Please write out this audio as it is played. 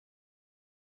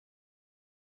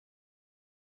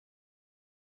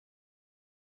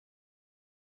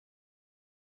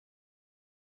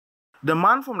The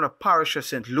man from the parish of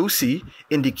St. Lucie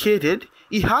indicated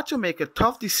he had to make a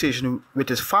tough decision with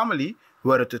his family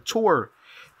whether to tour.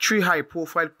 Three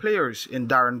high-profile players in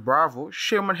Darren Bravo,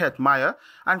 Sherman Hetmeyer,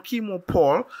 and Kimo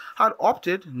Paul had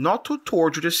opted not to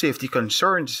tour due to safety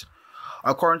concerns.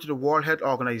 According to the World Health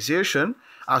Organization,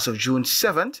 as of June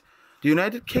 7th, the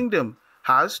United Kingdom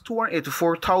has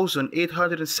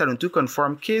 284,872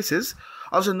 confirmed cases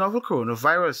of the novel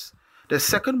coronavirus, the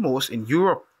second most in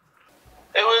Europe.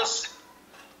 It was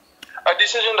a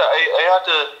decision that I had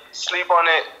to sleep on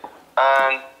it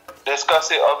and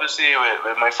discuss it obviously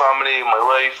with my family, my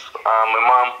wife, my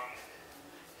mom.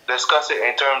 Discuss it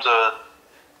in terms of,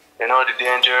 the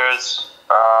dangers,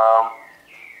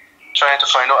 trying to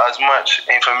find out as much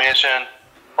information,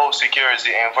 how secure is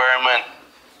the environment.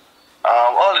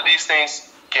 All of these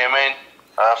things came in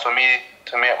for me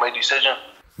to make my decision.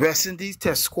 West Indies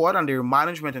Test squad and their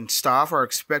management and staff are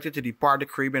expected to depart the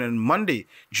Caribbean on Monday,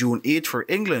 June 8th for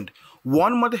England,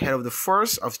 1 month ahead of the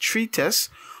first of 3 tests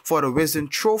for the Wisden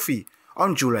Trophy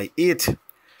on July 8th.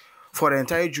 For the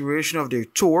entire duration of their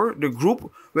tour, the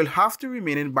group will have to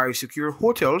remain in biosecure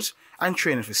hotels and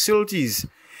training facilities.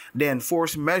 The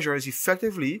enforced measures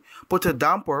effectively put a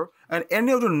damper on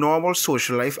any of the normal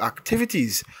social life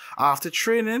activities after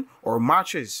training or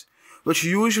matches, which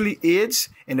usually aids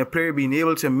in the player being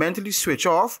able to mentally switch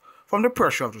off from the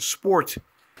pressure of the sport.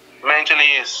 Mentally,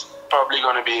 it's probably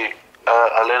going to be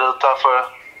a little tougher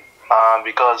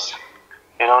because,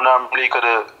 normally you could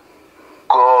have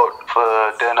go out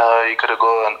for dinner, you could have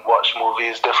go and watch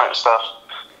movies, different stuff.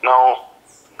 Now,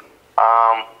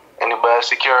 in the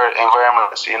biosecure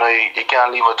environments, you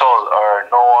can't leave at all,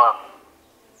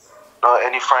 or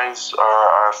any friends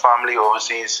or family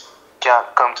overseas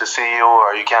can't come to see you,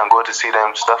 or you can't go to see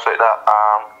them, stuff like that.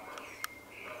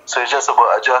 So it's just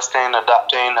about adjusting,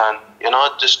 adapting, and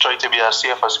just try to be as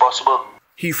safe as possible.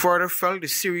 He further felt the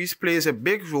series plays a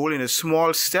big role in the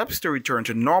small steps to return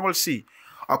to normalcy.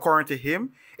 According to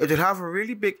him, it will have a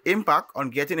really big impact on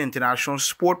getting international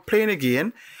sport playing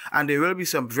again, and there will be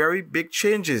some very big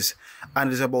changes,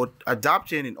 and it's about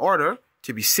adapting in order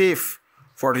to be safe.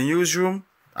 For the newsroom,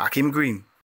 Akim Green.